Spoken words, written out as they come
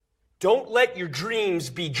Don't let your dreams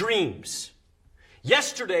be dreams.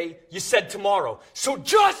 Yesterday, you said tomorrow. So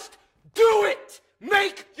just do it.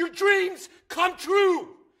 Make your dreams come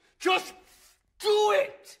true. Just do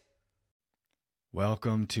it.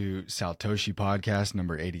 Welcome to Saltoshi Podcast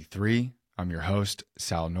number 83. I'm your host,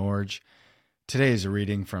 Sal Norge. Today is a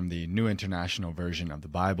reading from the New International Version of the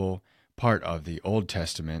Bible, part of the Old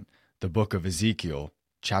Testament, the book of Ezekiel,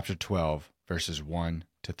 chapter 12, verses 1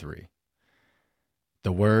 to 3.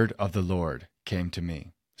 The word of the Lord came to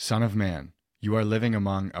me. Son of man, you are living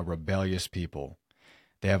among a rebellious people.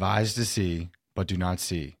 They have eyes to see, but do not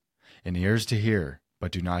see, and ears to hear,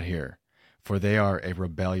 but do not hear, for they are a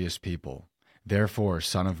rebellious people. Therefore,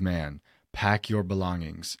 son of man, pack your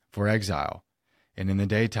belongings for exile, and in the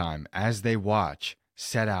daytime, as they watch,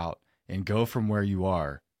 set out and go from where you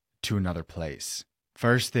are to another place.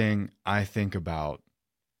 First thing I think about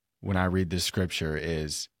when I read this scripture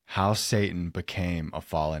is how Satan became a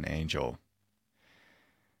fallen angel.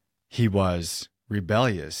 He was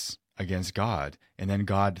rebellious against God, and then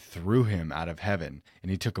God threw him out of heaven,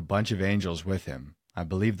 and he took a bunch of angels with him. I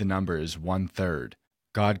believe the number is 1/3.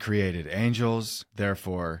 God created angels,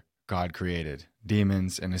 therefore God created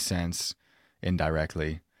demons in a sense,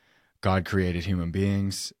 indirectly. God created human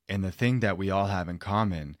beings, and the thing that we all have in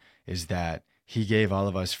common is that he gave all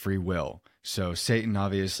of us free will. So Satan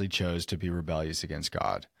obviously chose to be rebellious against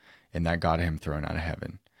God, and that got him thrown out of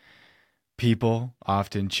heaven. People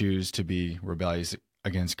often choose to be rebellious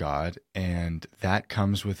against God, and that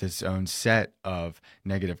comes with its own set of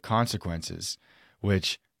negative consequences,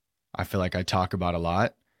 which I feel like I talk about a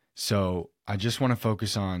lot. So I just want to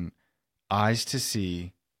focus on eyes to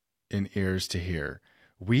see and ears to hear.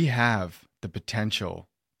 We have the potential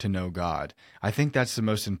to know God. I think that's the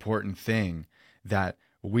most important thing that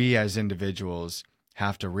we as individuals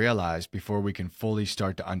have to realize before we can fully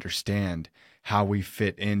start to understand how we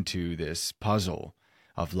fit into this puzzle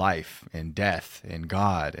of life and death and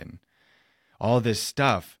God and all this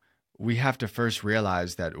stuff. We have to first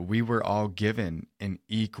realize that we were all given an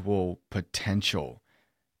equal potential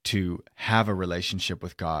to have a relationship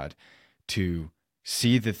with God, to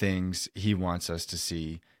see the things he wants us to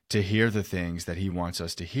see, to hear the things that he wants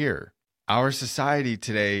us to hear. Our society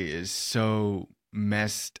today is so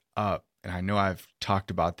messed up, and I know I've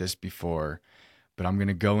talked about this before, but I'm going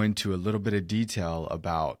to go into a little bit of detail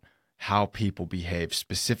about how people behave,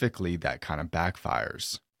 specifically that kind of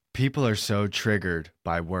backfires. People are so triggered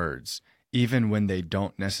by words, even when they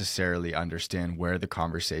don't necessarily understand where the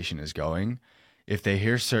conversation is going. If they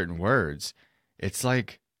hear certain words, it's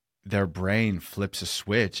like their brain flips a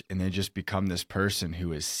switch and they just become this person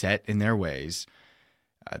who is set in their ways.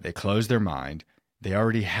 They close their mind. They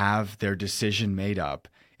already have their decision made up,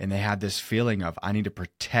 and they have this feeling of, I need to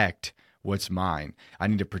protect what's mine. I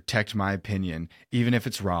need to protect my opinion, even if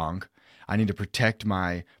it's wrong. I need to protect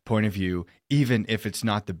my point of view, even if it's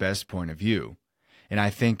not the best point of view. And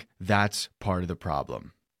I think that's part of the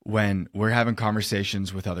problem. When we're having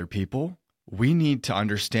conversations with other people, we need to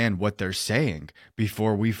understand what they're saying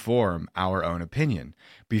before we form our own opinion.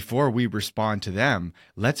 Before we respond to them,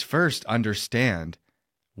 let's first understand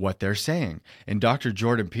what they're saying. And Dr.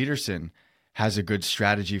 Jordan Peterson has a good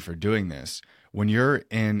strategy for doing this. When you're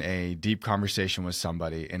in a deep conversation with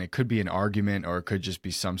somebody, and it could be an argument or it could just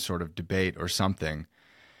be some sort of debate or something,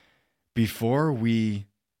 before we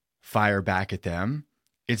fire back at them,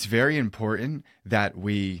 it's very important that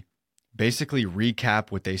we basically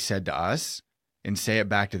recap what they said to us and say it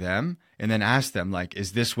back to them, and then ask them, like,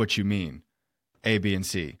 is this what you mean? A, B, and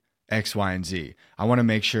C, X, Y, and Z. I want to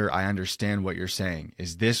make sure I understand what you're saying.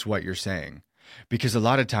 Is this what you're saying? Because a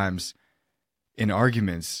lot of times in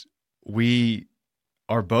arguments, we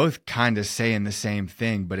are both kind of saying the same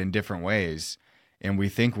thing, but in different ways, and we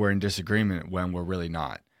think we're in disagreement when we're really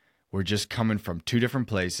not. We're just coming from two different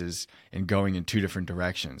places and going in two different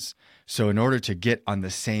directions. So in order to get on the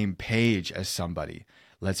same page as somebody,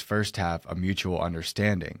 let's first have a mutual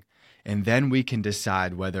understanding, and then we can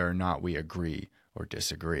decide whether or not we agree or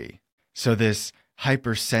disagree. So this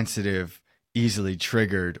hypersensitive, easily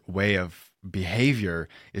triggered way of behavior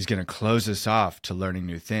is going to close us off to learning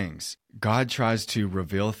new things. God tries to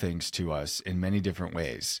reveal things to us in many different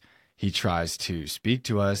ways. He tries to speak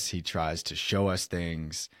to us. He tries to show us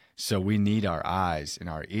things. So we need our eyes and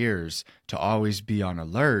our ears to always be on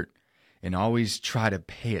alert and always try to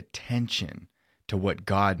pay attention to what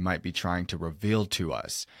God might be trying to reveal to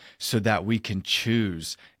us so that we can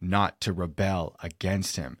choose not to rebel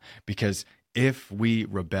against him. Because if we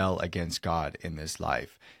rebel against God in this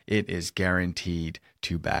life, it is guaranteed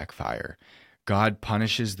to backfire. God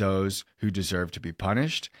punishes those who deserve to be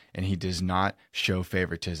punished, and he does not show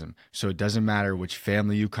favoritism. So it doesn't matter which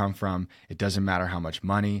family you come from. It doesn't matter how much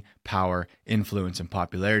money, power, influence, and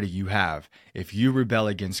popularity you have. If you rebel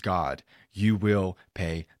against God, you will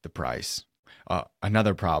pay the price.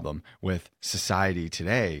 Another problem with society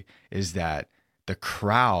today is that the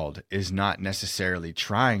crowd is not necessarily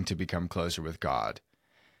trying to become closer with God.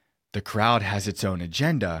 The crowd has its own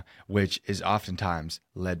agenda, which is oftentimes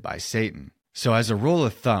led by Satan. So as a rule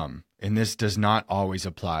of thumb, and this does not always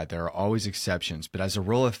apply, there are always exceptions, but as a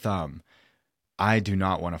rule of thumb, I do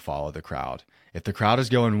not want to follow the crowd. If the crowd is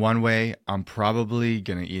going one way, I'm probably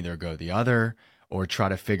going to either go the other or try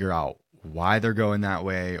to figure out why they're going that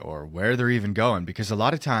way or where they're even going, because a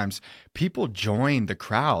lot of times people join the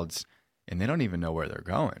crowds and they don't even know where they're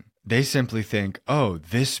going. They simply think, oh,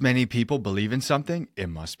 this many people believe in something, it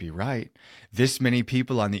must be right. This many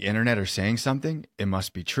people on the internet are saying something, it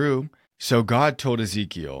must be true. So God told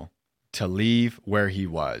Ezekiel to leave where he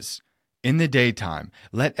was. In the daytime,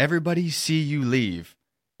 let everybody see you leave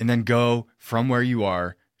and then go from where you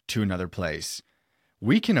are to another place.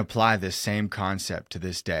 We can apply this same concept to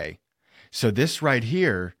this day. So this right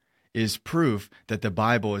here is proof that the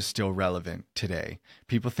Bible is still relevant today.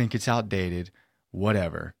 People think it's outdated,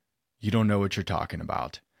 whatever. You don't know what you're talking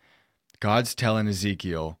about. God's telling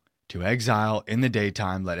Ezekiel to exile in the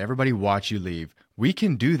daytime, let everybody watch you leave. We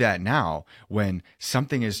can do that now when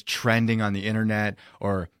something is trending on the internet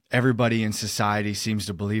or everybody in society seems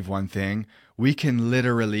to believe one thing. We can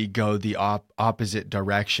literally go the opposite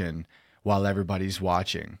direction while everybody's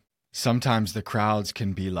watching. Sometimes the crowds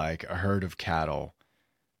can be like a herd of cattle,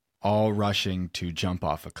 all rushing to jump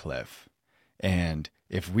off a cliff. And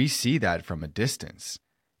if we see that from a distance,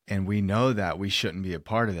 and we know that we shouldn't be a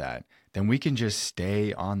part of that, then we can just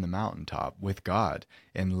stay on the mountaintop with God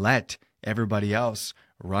and let everybody else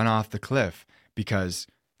run off the cliff, because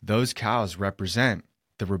those cows represent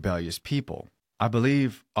the rebellious people. I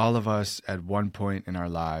believe all of us at one point in our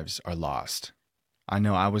lives are lost. I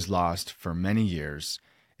know I was lost for many years,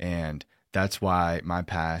 and that's why my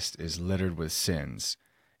past is littered with sins.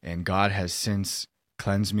 And God has since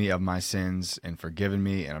cleansed me of my sins and forgiven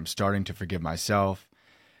me, and I'm starting to forgive myself,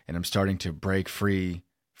 and I'm starting to break free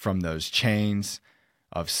from those chains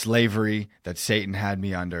of slavery that Satan had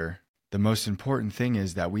me under. The most important thing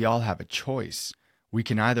is that we all have a choice. We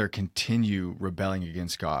can either continue rebelling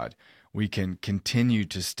against God, we can continue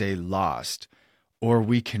to stay lost, or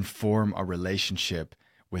we can form a relationship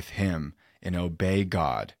with Him and obey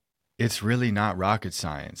God. It's really not rocket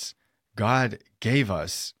science. God gave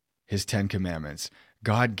us His 10 Commandments.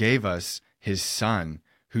 God gave us His Son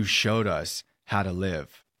who showed us how to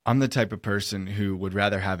live. I'm the type of person who would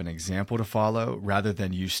rather have an example to follow rather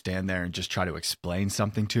than you stand there and just try to explain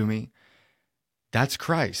something to me. That's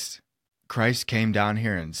Christ. Christ came down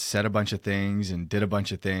here and said a bunch of things and did a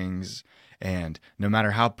bunch of things. And no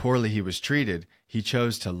matter how poorly He was treated, He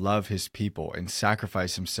chose to love His people and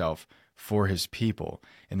sacrifice Himself for His people.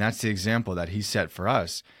 And that's the example that He set for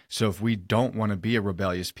us. So if we don't want to be a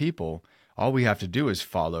rebellious people, all we have to do is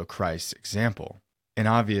follow Christ's example. And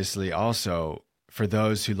obviously also, for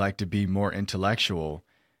those who like to be more intellectual,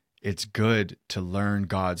 it's good to learn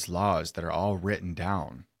God's laws that are all written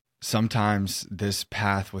down. Sometimes this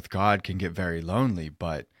path with God can get very lonely,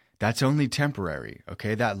 but that's only temporary,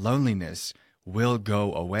 okay? That loneliness will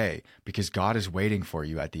go away because God is waiting for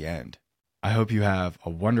you at the end. I hope you have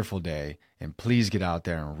a wonderful day, and please get out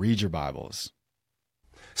there and read your Bibles.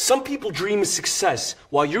 Some people dream of success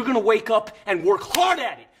while you're going to wake up and work hard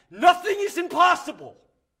at it. Nothing is impossible.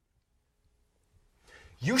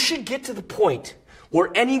 You should get to the point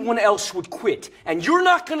where anyone else would quit, and you're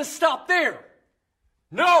not going to stop there.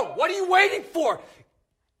 No, what are you waiting for?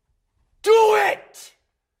 Do it!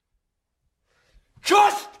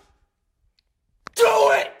 Just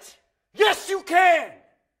do it! Yes, you can!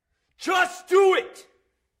 Just do it!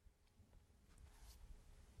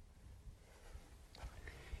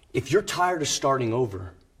 If you're tired of starting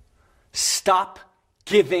over, stop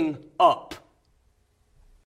giving up.